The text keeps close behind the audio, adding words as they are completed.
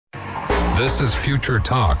This is Future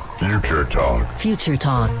Talk. Future Talk. Future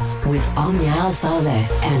Talk with Omnia Al Saleh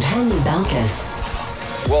and Hani Balkis.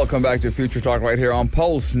 Welcome back to Future Talk right here on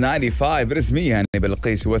Pulse 95. It is me, Hani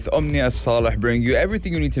Balkis, with Omnia Saleh, bringing you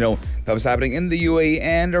everything you need to know that was happening in the UAE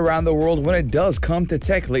and around the world when it does come to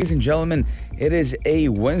tech. Ladies and gentlemen, it is a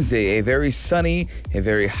Wednesday, a very sunny, a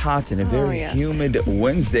very hot, and a very humid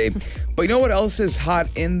Wednesday. But you know what else is hot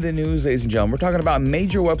in the news, ladies and gentlemen? We're talking about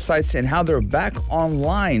major websites and how they're back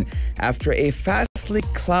online after a Fastly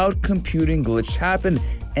cloud computing glitch happened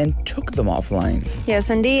and took them offline. Yes,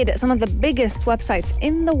 indeed. Some of the biggest websites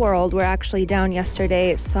in the world were actually down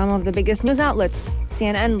yesterday. Some of the biggest news outlets,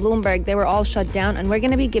 CNN, Bloomberg, they were all shut down. And we're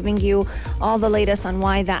going to be giving you all the latest on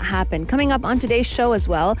why that happened. Coming up on today's show as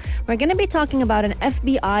well, we're going to be talking about an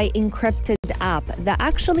FBI encrypted app that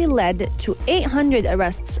actually led to 800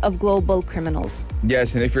 arrests of global criminals.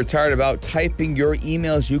 Yes, and if you're tired about typing your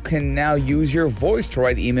emails, you can now use your voice to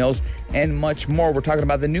write emails and much more. We're talking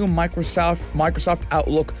about the new Microsoft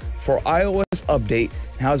Outlook for iOS update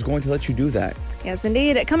and how it's going to let you do that. Yes,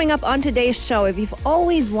 indeed. Coming up on today's show, if you've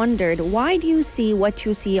always wondered, why do you see what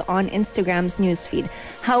you see on Instagram's newsfeed?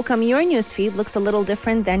 How come your newsfeed looks a little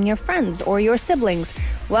different than your friends or your siblings?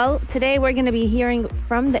 Well, today we're going to be hearing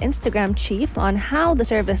from the Instagram chief on how the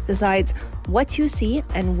service decides what you see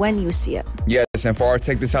and when you see it. Yes, and for our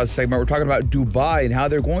Check This Out segment, we're talking about Dubai and how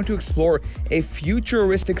they're going to explore a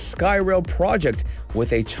futuristic Skyrail project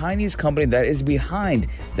with a Chinese company that is behind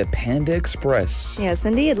the Panda Express. Yes,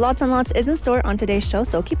 indeed. Lots and lots is in store on today's show,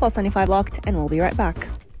 so keep Pulse 95 locked and we'll be right back.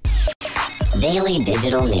 Daily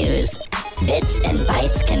digital news. Bits and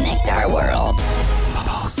bytes connect our world.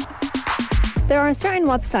 There are certain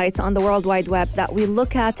websites on the World Wide Web that we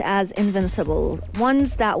look at as invincible.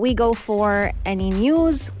 Ones that we go for any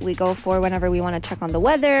news, we go for whenever we want to check on the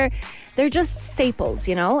weather. They're just staples,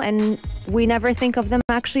 you know, and we never think of them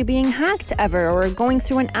actually being hacked ever or going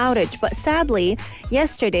through an outage. But sadly,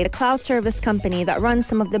 yesterday, the cloud service company that runs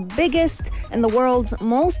some of the biggest and the world's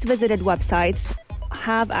most visited websites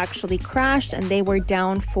have actually crashed and they were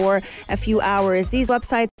down for a few hours. These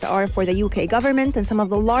websites are for the UK government and some of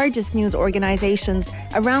the largest news organizations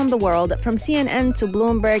around the world. From CNN to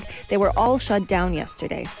Bloomberg, they were all shut down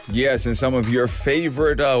yesterday. Yes, and some of your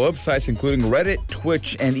favorite websites, including Reddit,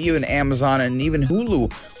 Twitch, and even Amazon and even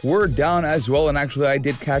Hulu, were down as well. And actually, I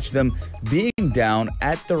did catch them being down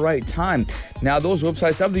at the right time. Now, those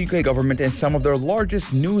websites of the UK government and some of their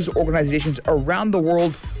largest news organizations around the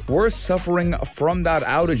world were suffering from that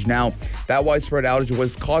outage. Now, that widespread outage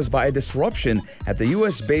was caused by a disruption at the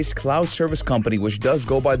US-based cloud service company, which does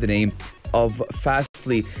go by the name of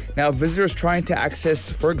Fastly. Now, visitors trying to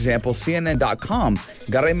access, for example, CNN.com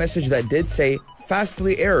got a message that did say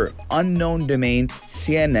Fastly error, unknown domain,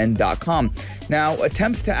 CNN.com. Now,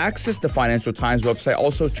 attempts to access the Financial Times website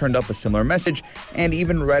also turned up a similar message, and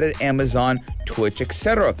even Reddit, Amazon, Twitch,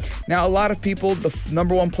 etc. Now, a lot of people, the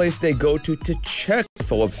number one place they go to check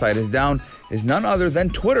if a website is down is none other than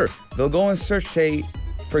Twitter. They'll go and search, say,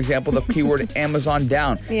 for example, the keyword Amazon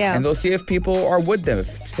down. Yeah. And they'll see if people are with them,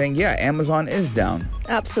 saying, yeah, Amazon is down.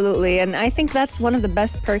 Absolutely. And I think that's one of the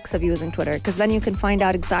best perks of using Twitter, because then you can find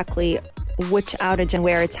out exactly which outage and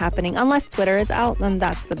where it's happening. Unless Twitter is out, then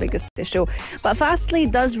that's the biggest issue. But Fastly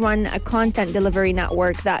does run a content delivery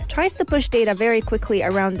network that tries to push data very quickly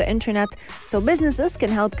around the internet so businesses can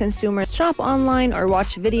help consumers shop online or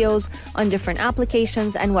watch videos on different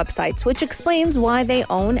applications and websites, which explains why they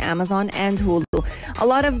own Amazon and Hulu. A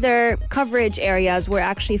lot of their coverage areas were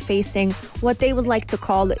actually facing what they would like to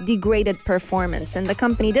call degraded performance. And the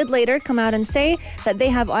company did later come out and say that they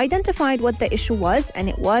have identified what the issue was and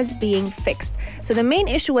it was being fixed. So the main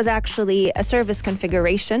issue was actually a service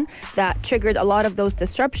configuration that triggered a lot of those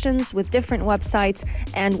disruptions with different websites.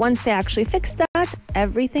 And once they actually fixed that,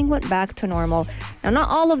 everything went back to normal. Now, not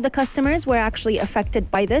all of the customers were actually affected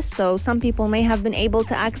by this. So some people may have been able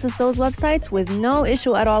to access those websites with no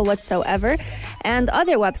issue at all whatsoever. And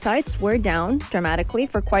other websites were down dramatically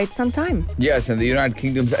for quite some time. Yes, and the United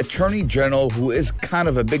Kingdom's Attorney General, who is kind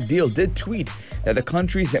of a big deal, did tweet that the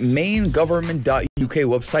country's main government.uk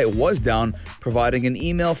website was down, providing an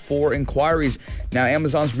email for inquiries. Now,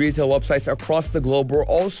 Amazon's retail websites across the globe were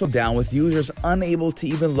also down, with users unable to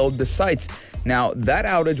even load the sites. Now, that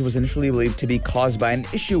outage was initially believed to be caused by an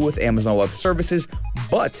issue with Amazon Web Services,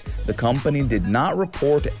 but the company did not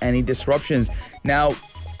report any disruptions. Now,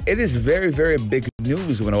 it is very, very big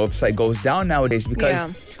news when a website goes down nowadays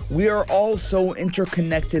because we are all so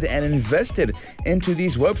interconnected and invested into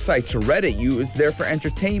these websites. Reddit, it's there for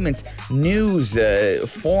entertainment, news,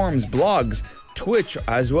 forums, blogs. Twitch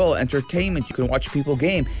as well, entertainment. You can watch people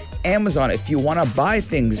game. Amazon, if you want to buy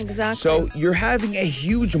things. Exactly. So you're having a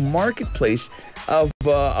huge marketplace of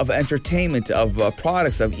entertainment, of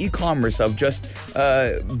products, of e-commerce, of just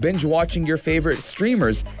binge watching your favorite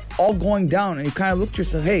streamers, all going down. And you kind of look to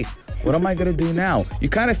yourself, hey, what am I going to do now? You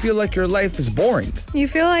kind of feel like your life is boring. You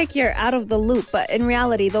feel like you're out of the loop, but in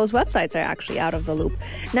reality, those websites are actually out of the loop.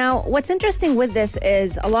 Now, what's interesting with this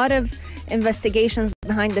is a lot of investigations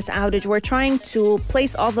behind this outage were trying to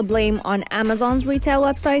place all the blame on Amazon's retail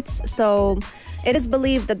websites. So it is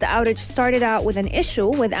believed that the outage started out with an issue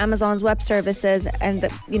with Amazon's web services, and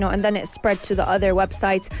then it spread to the other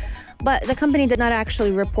websites. But the company did not actually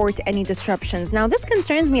report any disruptions. Now, this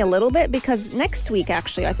concerns me a little bit because next week,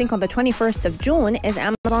 actually, I think on the 21st of June, is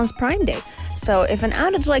Amazon's Prime Day. So if an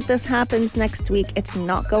outage like this happens next week, it's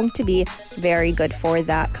not going to be very good for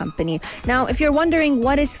that company. Now, if you're wondering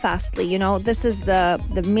what is Fastly, this is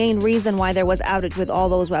the main reason why there was outage with all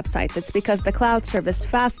those websites. It's because the cloud service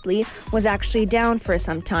Fastly was actually down for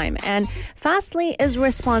some time. And Fastly is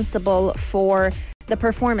responsible for the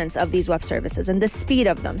performance of these web services and the speed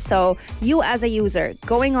of them. So you as a user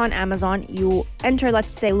going on Amazon, you enter,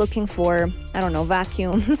 let's say, looking for,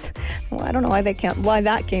 vacuums. Well, I don't know why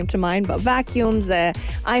that came to mind, but vacuums,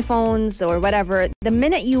 iPhones or whatever. The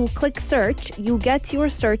minute you click search, you get your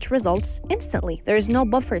search results instantly. There's no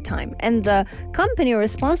buffer time. And the company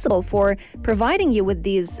responsible for providing you with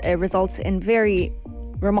these results in very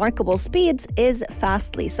remarkable speeds is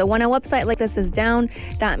Fastly. So when a website like this is down,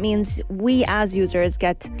 that means we as users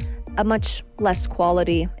get a much less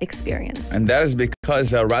quality experience. And that is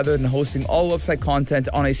because rather than hosting all website content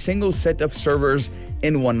on a single set of servers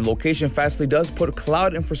in one location, Fastly does put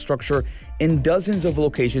cloud infrastructure in dozens of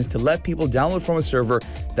locations to let people download from a server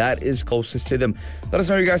that is closest to them. Let us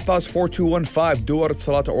know your guys' thoughts, 4215, Duar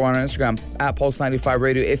Salat, or on Instagram, at Pulse95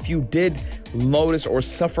 Radio. If you did notice or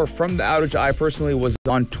suffer from the outage, I personally was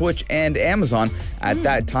on Twitch and Amazon at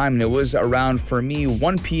that time, and it was around, for me,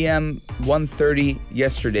 1 p.m., 1:30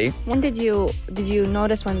 yesterday. When did you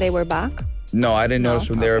notice when they were back? No, I didn't notice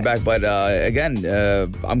when they were back, but again,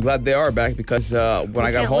 I'm glad they are back because when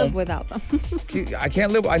I got home, live without them. I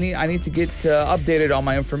can't live. I need to get updated on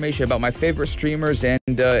my information about my favorite streamers, and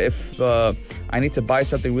if I need to buy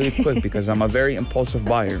something really quick because I'm a very impulsive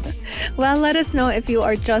buyer. Well, let us know if you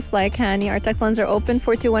are just like Hani. Our text lines are open,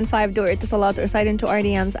 4215, do it a lot, or slide into our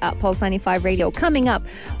DMs at Pulse95 Radio. Coming up,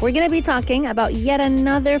 we're going to be talking about yet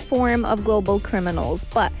another form of global criminals,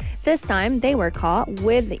 but this time, they were caught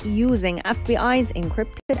with using FBI's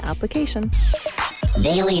encrypted application.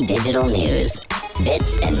 Daily digital news.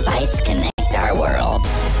 Bits and bytes connect our world.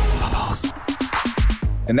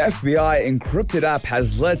 An FBI encrypted app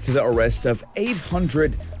has led to the arrest of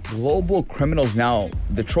 800 global criminals. Now,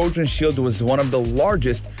 the Trojan Shield was one of the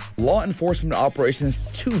largest law enforcement operations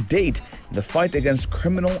to date in the fight against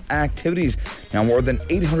criminal activities. Now, more than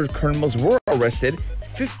 800 criminals were arrested,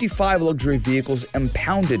 55 luxury vehicles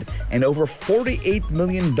impounded, and over $48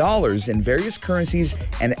 million in various currencies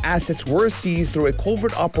and assets were seized through a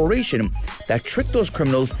covert operation that tricked those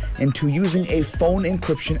criminals into using a phone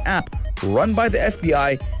encryption app run by the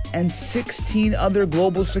FBI and 16 other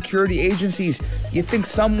global security agencies. You think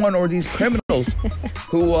someone or these criminals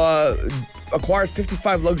who acquired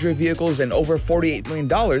 55 luxury vehicles and over $48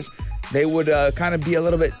 million, they would kind of be a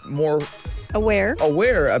little bit more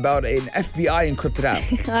aware about an FBI encrypted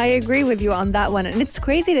app. I agree with you on that one. And it's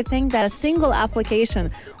crazy to think that a single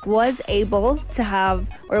application was able to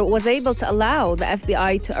allow the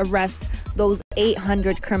FBI to arrest those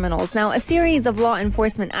 800 criminals. Now, a series of law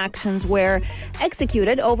enforcement actions were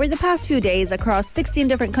executed over the past few days across 16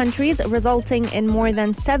 different countries, resulting in more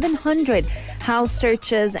than 700 house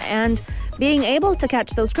searches and being able to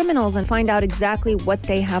catch those criminals and find out exactly what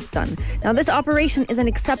they have done. Now, this operation is an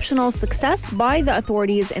exceptional success by the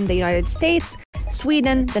authorities in the United States,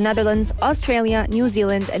 Sweden, the Netherlands, Australia, New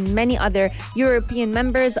Zealand, and many other European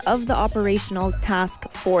members of the operational task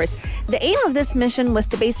force. The aim of this mission was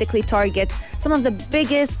to basically target some of the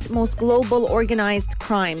biggest, most global organized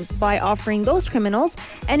crimes by offering those criminals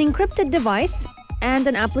an encrypted device and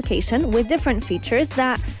an application with different features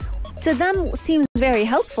that to them seems very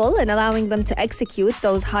helpful in allowing them to execute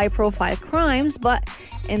those high-profile crimes, but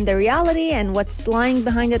in the reality and what's lying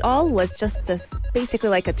behind it all was just this, basically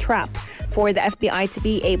like a trap for the FBI to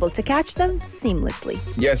be able to catch them seamlessly.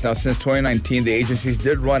 Yes, now since 2019, the agencies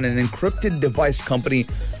did run an encrypted device company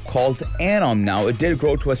called Anom. Now, it did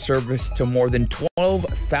grow to a service to more than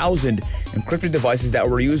 12,000 encrypted devices that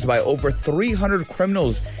were used by over 300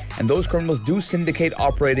 criminals. And those criminals do syndicate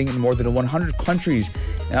operating in more than 100 countries.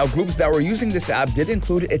 Now, groups that were using this app Microsoft did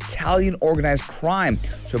include Italian organized crime.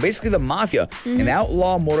 So basically the mafia and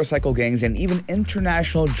outlaw motorcycle gangs and even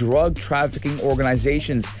international drug trafficking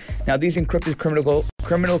organizations. Now, these encrypted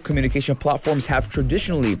criminal communication platforms have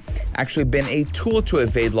traditionally actually been a tool to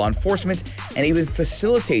evade law enforcement and even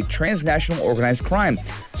facilitate transnational organized crime.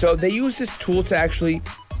 So they use this tool to actually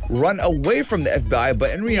run away from the FBI, but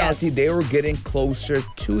in reality, they were getting closer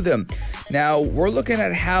to them. Now, we're looking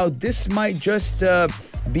at how this might just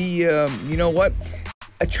be, you know what,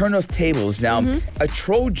 a turn of tables. Now, a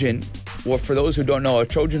Trojan, well, for those who don't know, a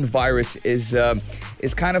Trojan virus is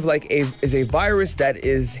kind of like a virus that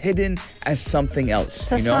is hidden as something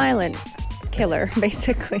else. It's a silent killer,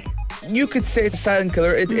 basically. You could say it's a silent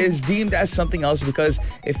killer. It is deemed as something else because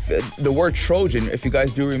if the word Trojan, if you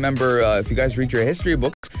guys do remember, if you guys read your history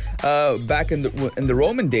books, back in the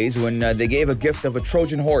Roman days when they gave a gift of a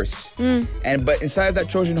Trojan horse, but inside of that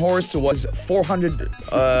Trojan horse was 400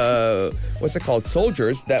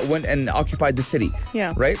 soldiers that went and occupied the city.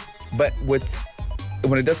 Yeah. Right. But when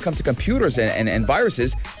it does come to computers and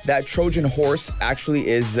viruses, that Trojan horse actually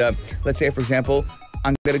is, let's say, for example,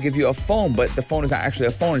 I'm going to give you a phone, but the phone is not actually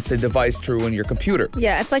a phone. It's a device to ruin your computer.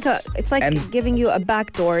 Yeah, it's like giving you a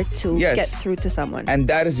backdoor to get through to someone. And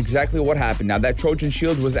that is exactly what happened. Now, that Trojan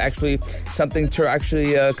shield was actually something to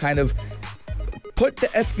actually kind of put the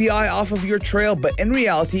FBI off of your trail, but in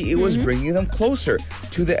reality, it was bringing them closer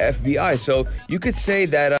to the FBI. So you could say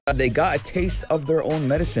that they got a taste of their own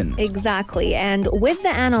medicine. Exactly. And with the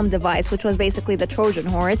Anom device, which was basically the Trojan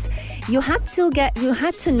horse, you had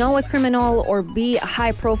to know a criminal or be a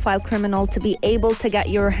high-profile criminal to be able to get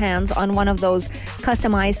your hands on one of those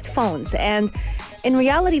customized phones. And in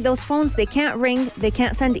reality, those phones, they can't ring, they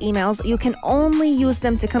can't send emails. You can only use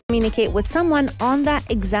them to communicate with someone on that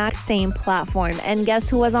exact same platform. And guess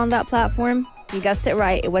who was on that platform? You guessed it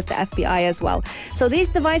right, it was the FBI as well. So these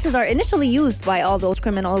devices are initially used by all those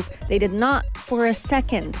criminals. They did not for a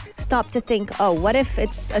second stop to think, oh, what if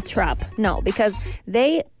it's a trap? No, because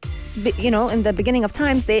they, in the beginning of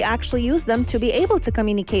times, they actually used them to be able to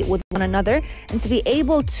communicate with one another and to be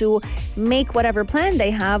able to make whatever plan they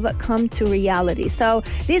have come to reality. So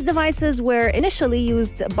these devices were initially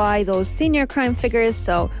used by those senior crime figures.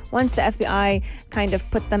 So once the FBI kind of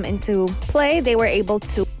put them into play, they were able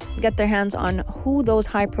to get their hands on who those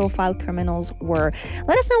high-profile criminals were.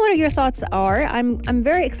 Let us know what your thoughts are. I'm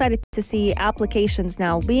very excited to see applications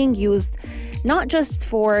now being used not just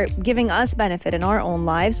for giving us benefit in our own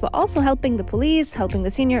lives, but also helping the police, helping the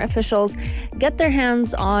senior officials get their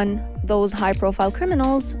hands on those high-profile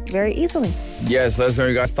criminals very easily. Yes, let us know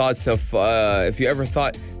your guys' thoughts of if you ever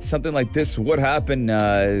thought something like this would happen,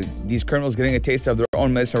 these criminals getting a taste of their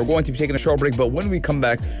own medicine. We're going to be taking a short break, but when we come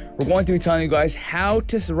back, we're going to be telling you guys how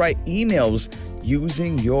to write emails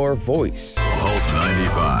using your voice. Pulse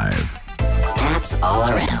 95. Apps all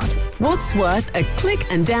around. What's worth a click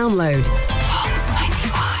and download?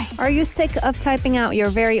 Are you sick of typing out your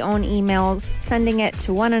very own emails, sending it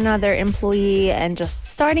to one another employee, and just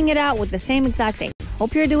starting it out with the same exact thing?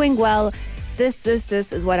 Hope you're doing well. This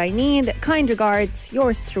is what I need. Kind regards,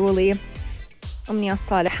 yours truly, Omnia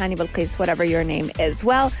Saleh, Hani Balqis, whatever your name is.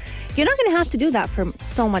 Well, you're not going to have to do that for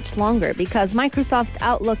so much longer because Microsoft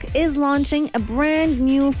Outlook is launching a brand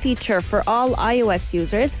new feature for all iOS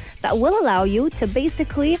users that will allow you to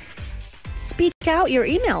basically speak out your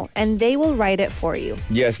email and they will write it for you.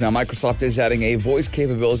 Yes, now Microsoft is adding a voice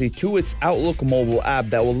capability to its Outlook mobile app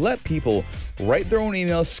that will let people write their own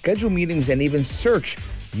emails, schedule meetings, and even search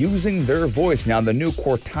using their voice. Now, the new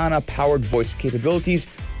Cortana-powered voice capabilities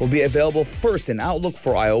will be available first in Outlook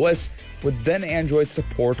for iOS, with then Android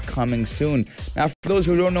support coming soon. Now, for those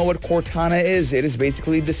who don't know what Cortana is, it is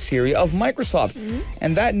basically the Siri of Microsoft.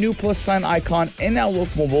 And that new plus sign icon in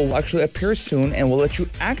Outlook Mobile will actually appear soon and will let you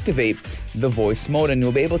activate the voice mode. And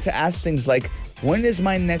you'll be able to ask things like, when is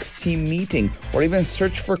my next team meeting? Or even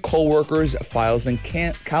search for coworkers, files, and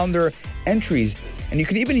calendar entries. And you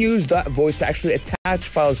can even use that voice to actually attach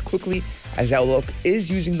files quickly, as Outlook is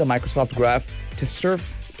using the Microsoft Graph to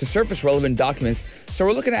surface relevant documents. So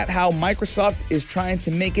we're looking at how Microsoft is trying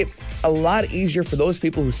to make it a lot easier for those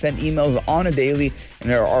people who send emails on a daily and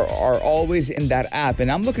are always in that app. And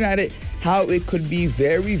I'm looking at it how it could be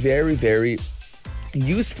very, very, very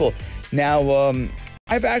useful. Now,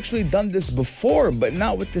 I've actually done this before, but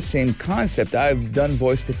not with the same concept. I've done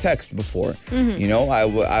voice to text before. You know,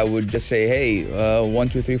 I would just say, hey, 1,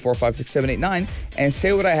 2, 3, 4, 5, 6, 7, 8, 9, and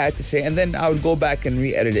say what I had to say, and then I would go back and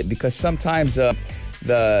re-edit it because sometimes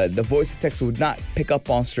the voice to text would not pick up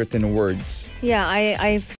on certain words. Yeah,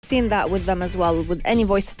 I've seen that with them as well. With any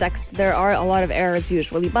voice to text, there are a lot of errors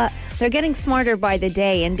usually, but they're getting smarter by the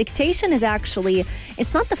day. And dictation is actually,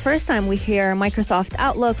 it's not the first time we hear Microsoft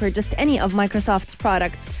Outlook or just any of Microsoft's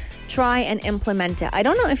products try and implement it. I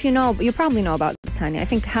don't know if you know, you probably know about this, Hanya. I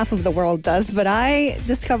think half of the world does, but I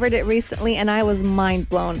discovered it recently and I was mind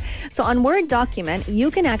blown. So on Word document,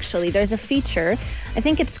 you can actually, there's a feature, I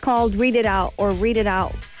think it's called read it out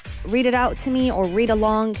to me or read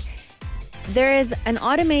along. There is an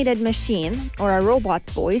automated machine or a robot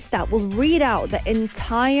voice that will read out the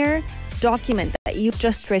entire document that you've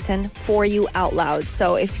just written for you out loud.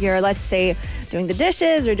 So if you're, let's say, doing the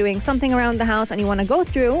dishes or doing something around the house and you want to go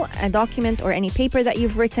through a document or any paper that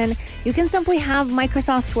you've written, you can simply have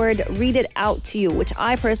Microsoft Word read it out to you, which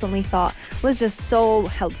I personally thought was just so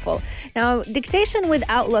helpful. Now, dictation with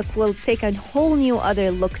Outlook will take a whole new other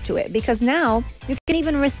look to it, because now you can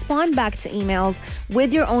even respond back to emails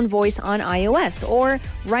with your own voice on iOS or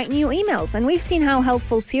write new emails. And we've seen how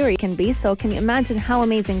helpful Siri can be, so can you imagine how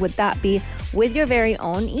amazing would that be with your very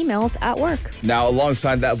own emails at work? Now,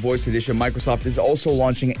 alongside that voice edition, Microsoft is also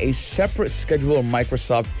launching a separate scheduler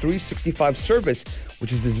Microsoft 365 service,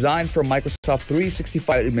 which is designed for Microsoft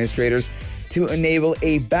 365 administrators to enable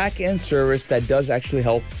a back-end service that does actually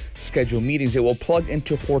help schedule meetings. It will plug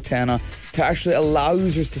into Cortana to actually allow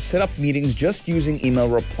users to set up meetings just using email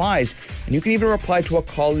replies. And you can even reply to a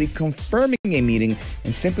colleague confirming a meeting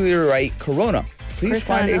and simply write Corona. Please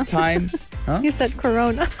find a time. Huh? You said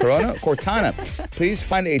Corona. Cortana. Please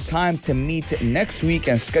find a time to meet next week,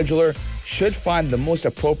 and scheduler should find the most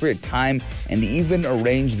appropriate time and even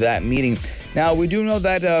arrange that meeting. Now, we do know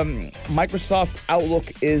that Microsoft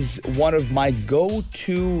Outlook is one of my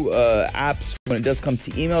go-to apps when it does come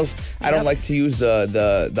to emails. I don't like to use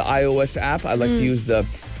the iOS app. I like to use the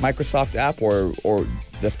Microsoft app or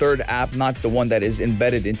the third app, not the one that is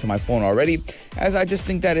embedded into my phone already, as I just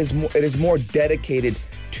think that it is more dedicated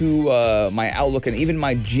to my Outlook, and even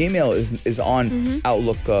my Gmail is on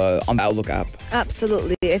Outlook, on the Outlook app.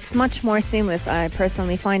 Absolutely. It's much more seamless. I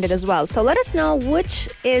personally find it as well. So let us know, which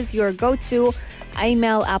is your go-to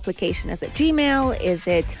email application. Is it Gmail? Is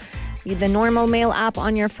it the normal mail app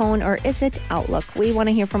on your phone, or is it Outlook? We want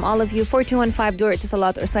to hear from all of you. 4215 do it to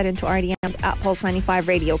Salat or slide into RDMs at Pulse 95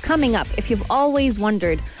 Radio. Coming up, if you've always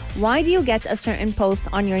wondered, why do you get a certain post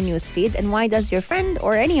on your newsfeed, and why does your friend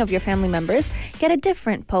or any of your family members get a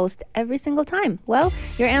different post every single time? Well,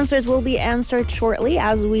 your answers will be answered shortly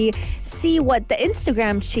as we see what the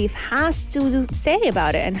Instagram chief has to say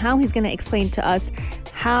about it and how he's going to explain to us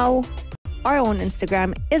how our own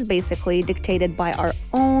Instagram is basically dictated by our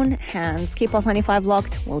own hands. Keep Pulse 95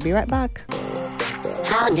 locked. We'll be right back.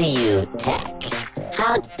 How do you tech?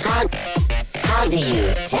 How do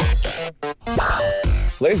you tech?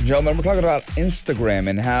 Ladies and gentlemen, we're talking about Instagram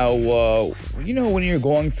and how, when you're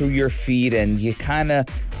going through your feed and you kind of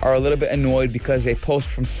are a little bit annoyed because a post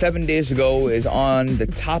from 7 days ago is on the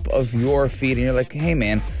top of your feed and you're like, hey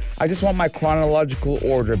man, I just want my chronological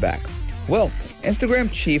order back. Well,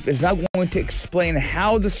 Instagram chief is now going to explain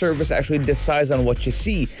how the service actually decides on what you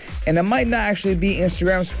see. And it might not actually be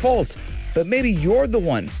Instagram's fault, but maybe you're the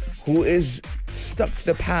one who is stuck to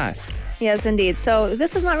the past. Yes, indeed. So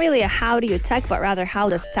this is not really a how do you tech, but rather how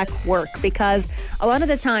does tech work? Because a lot of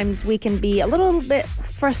the times we can be a little bit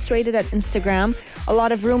frustrated at Instagram. A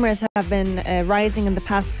lot of rumors have been rising in the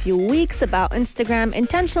past few weeks about Instagram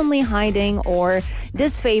intentionally hiding or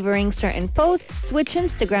disfavoring certain posts, which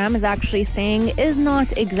Instagram is actually saying is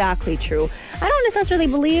not exactly true. I don't necessarily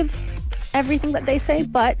believe everything that they say,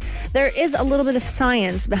 but there is a little bit of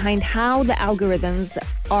science behind how the algorithms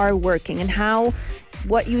are working and how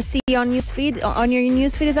what you see on your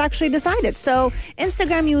newsfeed is actually decided. So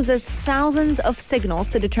Instagram uses thousands of signals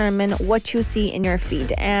to determine what you see in your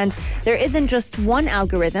feed, and there isn't just one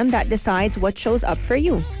algorithm that decides what shows up for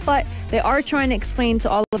you, but they are trying to explain to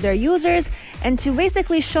all of their users and to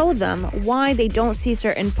basically show them why they don't see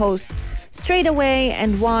certain posts straight away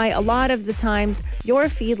and why a lot of the times your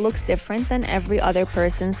feed looks different than every other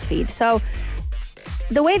person's feed. So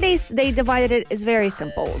the way they divided it is very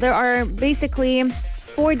simple. There are basically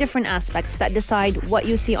 4 different aspects that decide what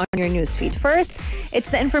you see on your newsfeed. First, it's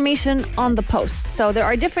the information on the post. So there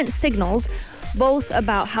are different signals, both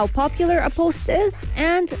about how popular a post is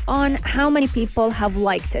and on how many people have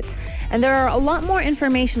liked it. And there are a lot more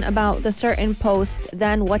information about the certain posts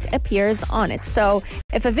than what appears on it. So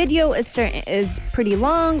If a video is pretty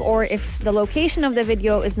long, or if the location of the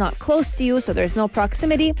video is not close to you, so there's no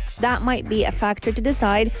proximity, that might be a factor to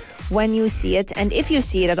decide when you see it and if you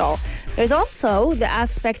see it at all. There's also the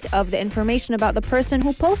aspect of the information about the person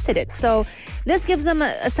who posted it. So this gives them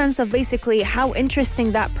a sense of basically how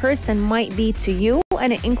interesting that person might be to you,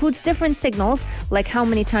 and it includes different signals like how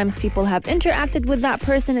many times people have interacted with that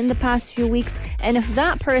person in the past few weeks, and if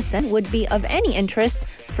that person would be of any interest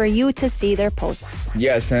for you to see their posts.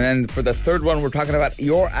 Yes, and then for the third one, we're talking about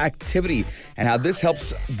your activity and how this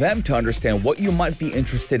helps them to understand what you might be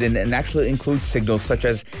interested in, and actually includes signals such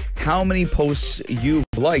as how many posts you've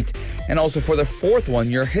liked. And also for the fourth one,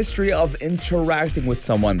 your history of interacting with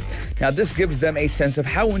someone. Now, this gives them a sense of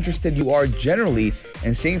how interested you are generally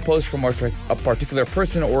in seeing posts from a particular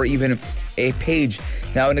person or even a page.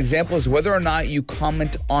 Now, an example is whether or not you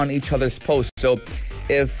comment on each other's posts. So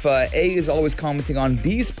if A is always commenting on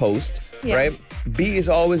B's post, right? B is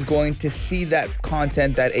always going to see that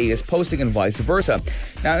content that A is posting and vice versa.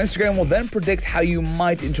 Now, Instagram will then predict how you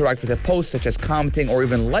might interact with a post, such as commenting or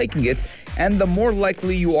even liking it. And the more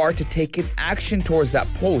likely you are to take an action towards that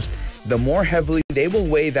post, the more heavily they will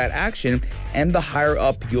weigh that action and the higher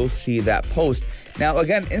up you'll see that post. Now,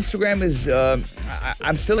 again, Instagram is,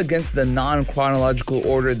 I'm still against the non-chronological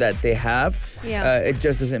order that they have. Yeah. It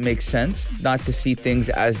just doesn't make sense not to see things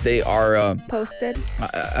as they are posted.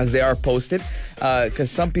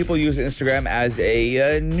 Because some people use Instagram as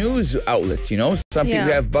a news outlet, you know? Some people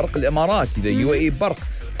have Barq al-Imarat, the UAE Barq.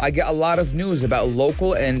 I get a lot of news about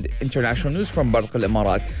local and international news from Barq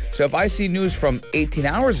al-Imarat. So if I see news from 18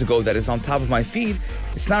 hours ago that is on top of my feed,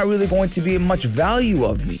 it's not really going to be much value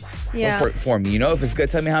of me. For me, you know, if it's going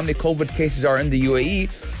to tell me how many COVID cases are in the UAE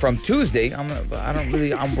from Tuesday,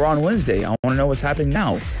 we're on Wednesday. I want to know what's happening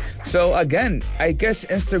now. So again, I guess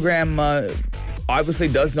Instagram obviously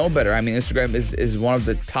does know better. I mean, Instagram is one of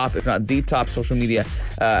the top, if not the top social media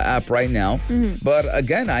app right now. But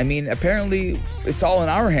again, I mean, apparently it's all in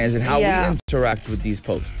our hands and how we interact with these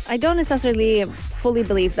posts. I don't necessarily fully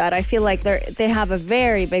believe that. I feel like they have a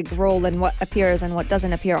very big role in what appears and what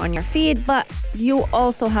doesn't appear on your feed, but you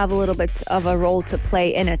also have a little bit of a role to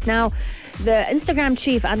play in it. Now, the Instagram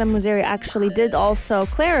chief, Adam Mosseri, actually did also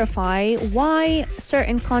clarify why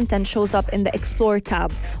certain content shows up in the Explore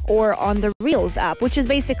tab or on the Reels app, which is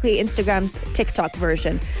basically Instagram's TikTok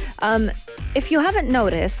version. If you haven't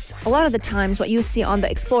noticed, a lot of the times what you see on the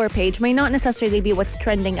Explore page may not necessarily be what's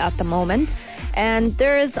trending at the moment. And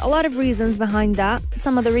there's a lot of reasons behind that.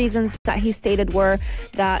 Some of the reasons that he stated were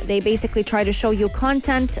that they basically try to show you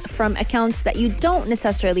content from accounts that you don't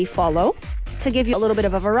necessarily follow, to give you a little bit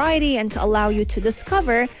of a variety and to allow you to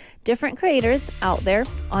discover different creators out there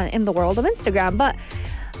in the world of Instagram. But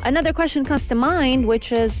another question comes to mind,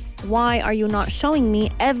 which is, why are you not showing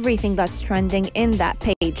me everything that's trending in that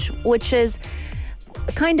page? Which is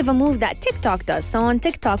kind of a move that TikTok does. So on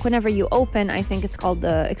TikTok, whenever you open, I think it's called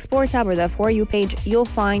the Explore tab or the For You page, you'll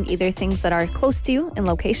find either things that are close to you in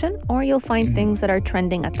location, or you'll find things that are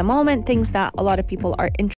trending at the moment, things that a lot of people are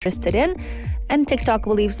interested in, and TikTok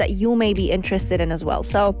believes that you may be interested in as well.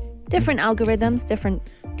 So different algorithms, different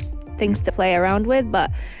things to play around with, but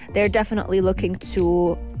they're definitely looking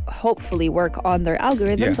to hopefully work on their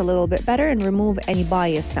algorithms a little bit better and remove any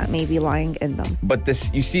bias that may be lying in them. But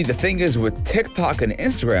this, you see, the thing is with TikTok and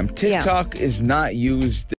Instagram, TikTok is not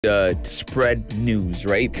used to spread news,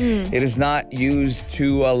 right? It is not used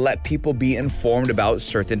to let people be informed about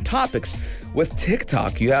certain topics. With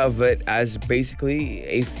TikTok, you have it as basically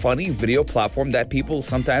a funny video platform that people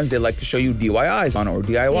sometimes they like to show you DIYs on, or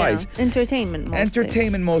DIYs. Yeah.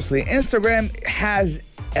 Entertainment mostly. Instagram has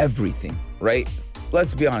everything, right?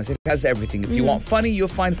 Let's be honest, it has everything. If you want funny, you'll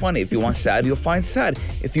find funny. If you want sad, you'll find sad.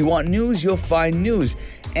 If you want news, you'll find news.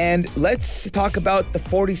 And let's talk about the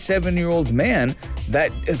 47-year-old man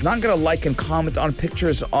that is not going to like and comment on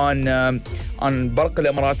pictures on Barq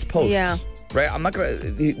al-Imarat's posts. Yeah. Right?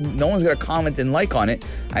 No one's going to comment and like on it.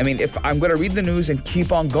 I mean, if I'm going to read the news and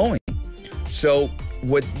keep on going. So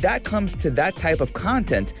when that comes to that type of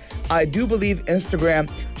content, I do believe Instagram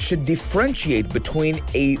should differentiate between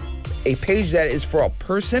a page that is for a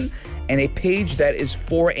person and a page that is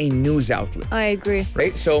for a news outlet. I agree.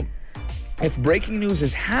 Right? So if breaking news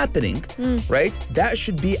is happening, right, that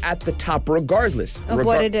should be at the top regardless of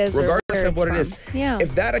what it is. Regardless of what it is. Yeah.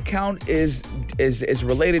 If that account is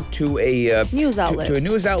related to a news outlet, to a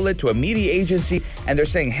news outlet, to a media agency, and they're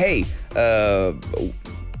saying, hey,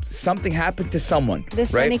 something happened to someone.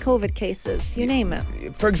 This right? many COVID cases, you name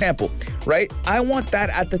it. For example, right? I want that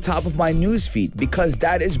at the top of my news feed because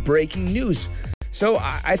that is breaking news. So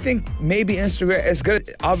I think maybe Instagram is good.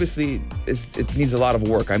 Obviously, it needs a lot of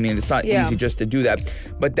work. I mean, it's not easy just to do that.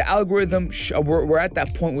 But the algorithm, we're at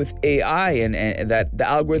that point with AI, and that the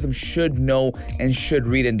algorithm should know and should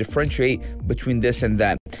read and differentiate between this and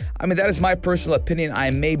that. I mean, that is my personal opinion. I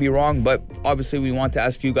may be wrong, but obviously we want to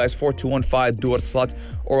ask you guys, 4215 Duar Slat,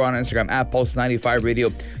 or on Instagram at Pulse95 Radio.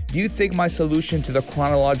 Do you think my solution to the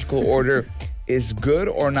chronological order is good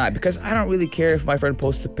or not? Because I don't really care if my friend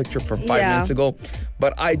posts a picture from 5 minutes ago,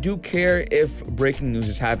 but I do care if breaking news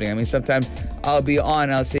is happening. I mean, sometimes I'll be on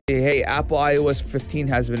and I'll say, hey, Apple iOS 15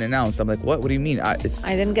 has been announced. I'm like, what do you mean? I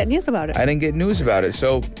didn't get news about it. I didn't get news about it.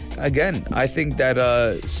 So again, I think that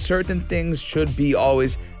certain things should be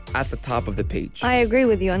always at the top of the page. I agree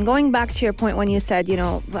with you. And going back to your point when you said, a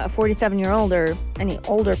 47-year-old or any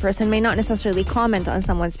older person may not necessarily comment on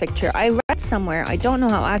someone's picture. I read somewhere, I don't know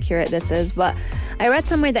how accurate this is, but I read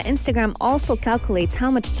somewhere that Instagram also calculates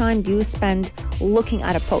how much time do you spend looking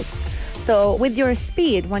at a post. So with your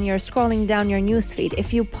speed, when you're scrolling down your newsfeed,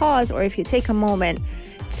 if you pause or if you take a moment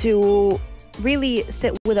to really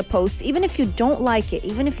sit with a post, even if you don't like it,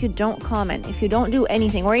 even if you don't comment, if you don't do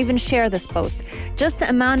anything or even share this post, just the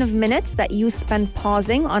amount of minutes that you spend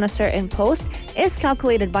pausing on a certain post is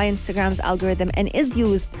calculated by Instagram's algorithm and is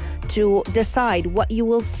used to decide what you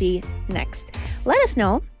will see next. Let us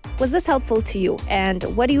know, was this helpful to you? And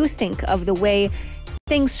what do you think of the way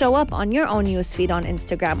things show up on your own newsfeed on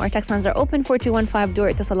Instagram? Our text lines are open, 4215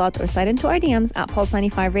 Duar Itasalat, or slide into our DMs at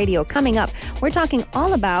Pulse95 Radio. Coming up, we're talking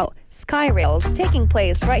all about Skyrails taking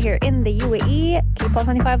place right here in the UAE. Keep Pulse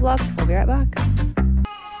 95 locked. We'll be right back.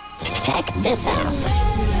 Check this out.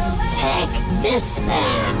 Check this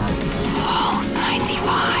out. Pulse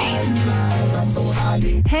 95.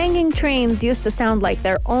 Hanging trains used to sound like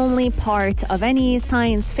they're only part of any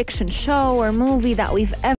science fiction show or movie that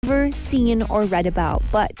we've ever seen or read about.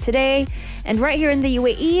 But today, and right here in the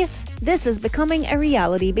UAE, this is becoming a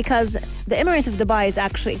reality because the Emirate of Dubai is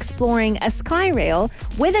actually exploring a Skyrail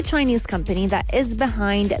with a Chinese company that is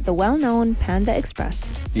behind the well-known Panda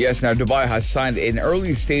Express. Yes, now Dubai has signed an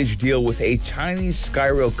early stage deal with a Chinese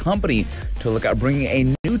Skyrail company to look at bringing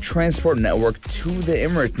a new transport network to the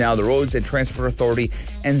Emirate. Now, the Roads and Transport Authority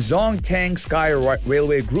and Zongtang Sky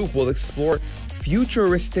Railway Group will explore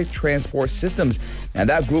futuristic transport systems. Now,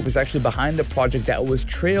 that group is actually behind the project that was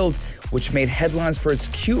trailed, which made headlines for its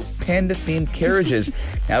cute panda-themed carriages.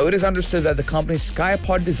 Now, it is understood that the company's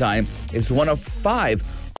Skypod design is one of 5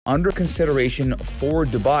 under consideration for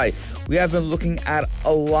Dubai. We have been looking at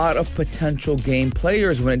a lot of potential game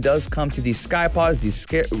players when it does come to these Skypods, these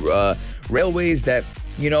railways that,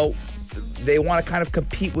 they want to kind of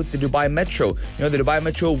compete with the Dubai Metro. The Dubai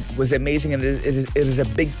Metro was amazing and it is a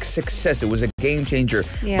big success. It was a game changer.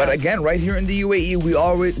 Yeah. But again, right here in the UAE,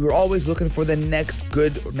 we're always looking for the next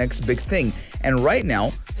big thing. And right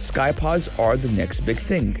now, Skypods are the next big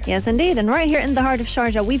thing. Yes, indeed. And right here in the heart of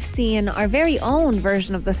Sharjah, we've seen our very own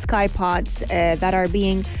version of the Skypods that are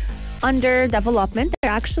being under development.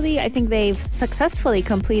 They're actually, I think they've successfully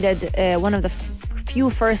completed one of the few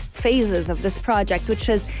first phases of this project, which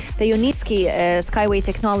is the Unitsky Skyway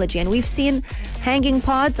technology. And we've seen hanging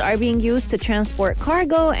pods are being used to transport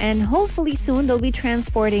cargo, and hopefully soon they'll be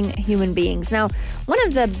transporting human beings. Now, one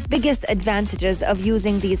of the biggest advantages of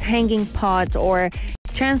using these hanging pods or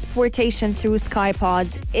transportation through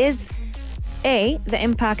Skypods is the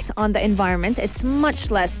impact on the environment. It's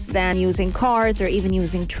much less than using cars or even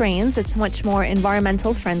using trains. It's much more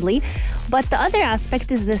environmental friendly. But the other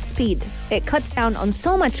aspect is the speed. It cuts down on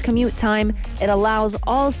so much commute time. It allows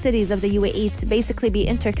all cities of the UAE to basically be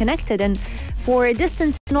interconnected, and for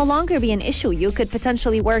distance to no longer be an issue. You could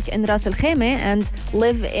potentially work in Ras Al Khaimah and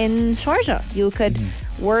live in Sharjah. You could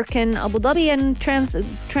work in Abu Dhabi and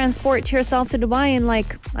transport yourself to Dubai in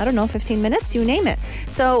 15 minutes, you name it.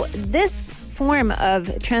 So this form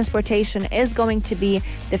of transportation is going to be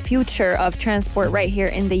the future of transport right here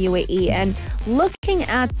in the UAE. And looking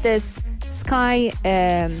at this Skyrail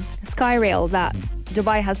that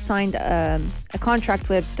Dubai has signed a contract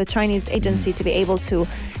with the Chinese agency to be able to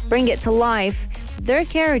bring it to life, their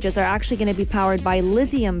carriages are actually going to be powered by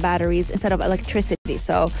lithium batteries instead of electricity.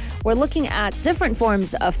 So we're looking at different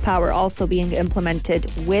forms of power also being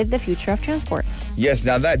implemented with the future of transport. Yes,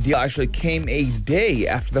 now that deal actually came a day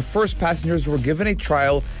after the first passengers were given a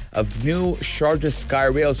trial of new Sharjah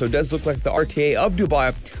Skyrail. So it does look like the RTA of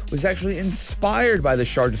Dubai was actually inspired by the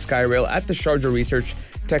Sharjah Skyrail at the Sharjah Research,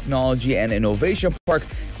 Technology and Innovation Park.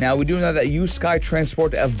 Now, we do know that U-Sky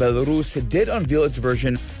Transport of Belarus did unveil its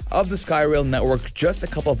version of the Skyrail network just a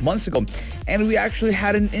couple of months ago. And we actually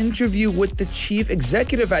had an interview with the chief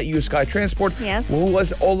executive at U-Sky Transport, who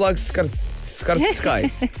was Oleg Skarsky. I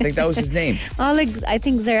think that was his name. Oleg, I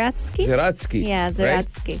think Zeratsky. Zeratsky. Yeah,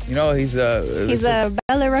 Zeratsky. Right? You know, he's a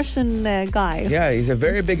Belarusian guy. Yeah, he's a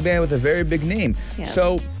very big man with a very big name. Yeah.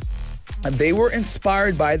 So they were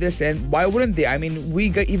inspired by this, and why wouldn't they? I mean,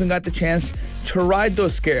 we even got the chance to ride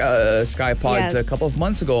those Sky Pods a couple of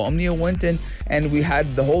months ago. Omnia went in, and we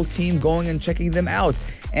had the whole team going and checking them out.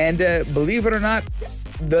 And believe it or not,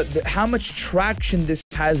 how much traction this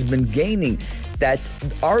has been gaining, that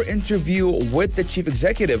our interview with the chief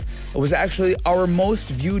executive was actually our most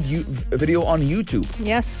viewed video on YouTube.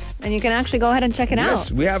 Yes, and you can actually go ahead and check it out.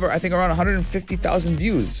 Yes, we have, I think, around 150,000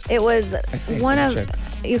 views. It was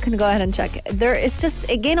you can go ahead and check.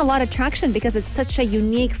 It gained a lot of traction because it's such a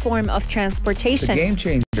unique form of transportation. It's a game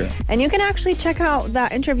changer. And you can actually check out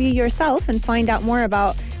that interview yourself and find out more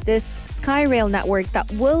about this SkyRail network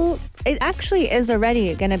it actually is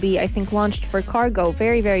already going to be, I think, launched for cargo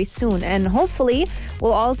very, very soon. And hopefully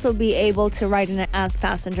we'll also be able to ride in it as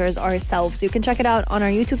passengers ourselves. You can check it out on our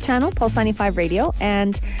YouTube channel, Pulse 95 Radio.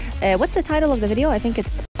 And what's the title of the video? I think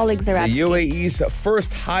it's Oleg Zeratsky. The UAE's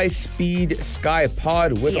first high-speed Sky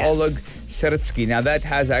Pod with Oleg Zeratsky. Now that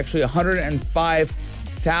has actually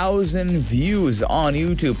 105,000 views on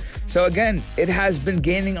YouTube. So again, it has been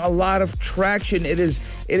gaining a lot of traction. It is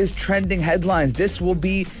trending headlines. This will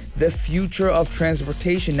be the future of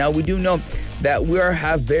transportation. Now, we do know that we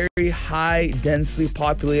have very high, densely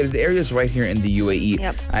populated areas right here in the UAE.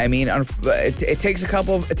 Yep. I mean, it takes a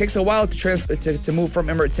while to move from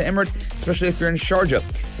Emirate to Emirate, especially if you're in Sharjah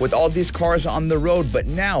with all these cars on the road. But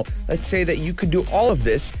now, let's say that you could do all of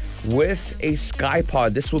this with a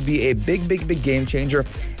SkyPod. This will be a big, big, big game changer,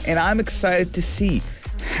 and I'm excited to see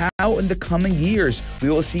how in the coming years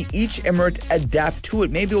we will see each emirate adapt to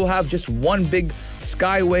it. Maybe we'll have just one big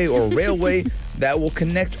skyway or railway that will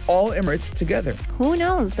connect all Emirates together. Who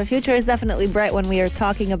knows? The future is definitely bright when we are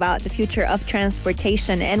talking about the future of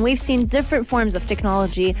transportation. And we've seen different forms of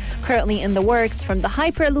technology currently in the works, from the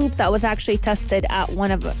Hyperloop that was actually tested at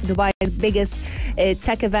one of Dubai's biggest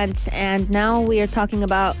tech events. And now we are talking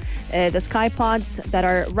about the SkyPods that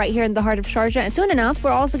are right here in the heart of Sharjah. And soon enough,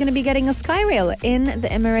 we're also going to be getting a SkyRail in the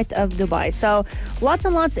Emirate of Dubai. So lots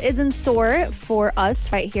and lots is in store for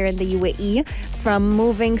us right here in the UAE, from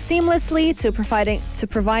moving seamlessly to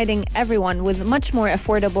providing everyone with much more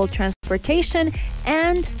affordable transportation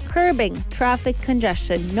and curbing traffic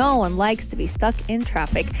congestion. No one likes to be stuck in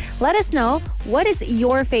traffic. Let us know, what is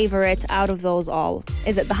your favorite out of those all?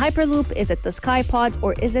 Is it the Hyperloop? Is it the SkyPod?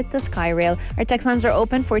 Or is it the SkyRail? Our text lines are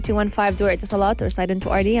open for 215 Dua Etisalat, or slide into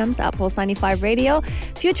our DMs at Pulse 95 Radio.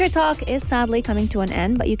 Future Talk is sadly coming to an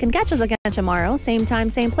end, but you can catch us again tomorrow, same time,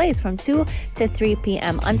 same place, from 2 to 3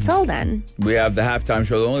 p.m. Until then, we have the halftime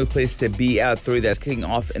show, the only place to be at 3, that's kicking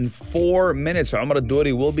off in 4 minutes. Omar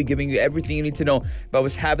Adouri will be giving you everything you need to know about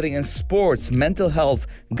what's happening in sports, mental health,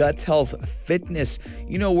 gut health, fitness.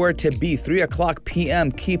 You know where to be. 3 o'clock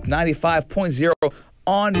p.m. Keep 95.0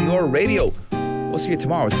 on your radio. We'll see you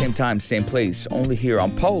tomorrow, same time, same place, only here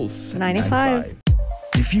on Pulse 95.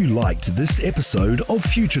 If you liked this episode of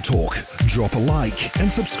Future Talk, drop a like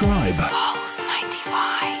and subscribe. Pulse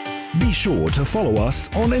 95. Be sure to follow us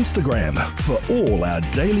on Instagram for all our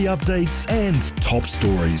daily updates and top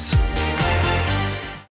stories.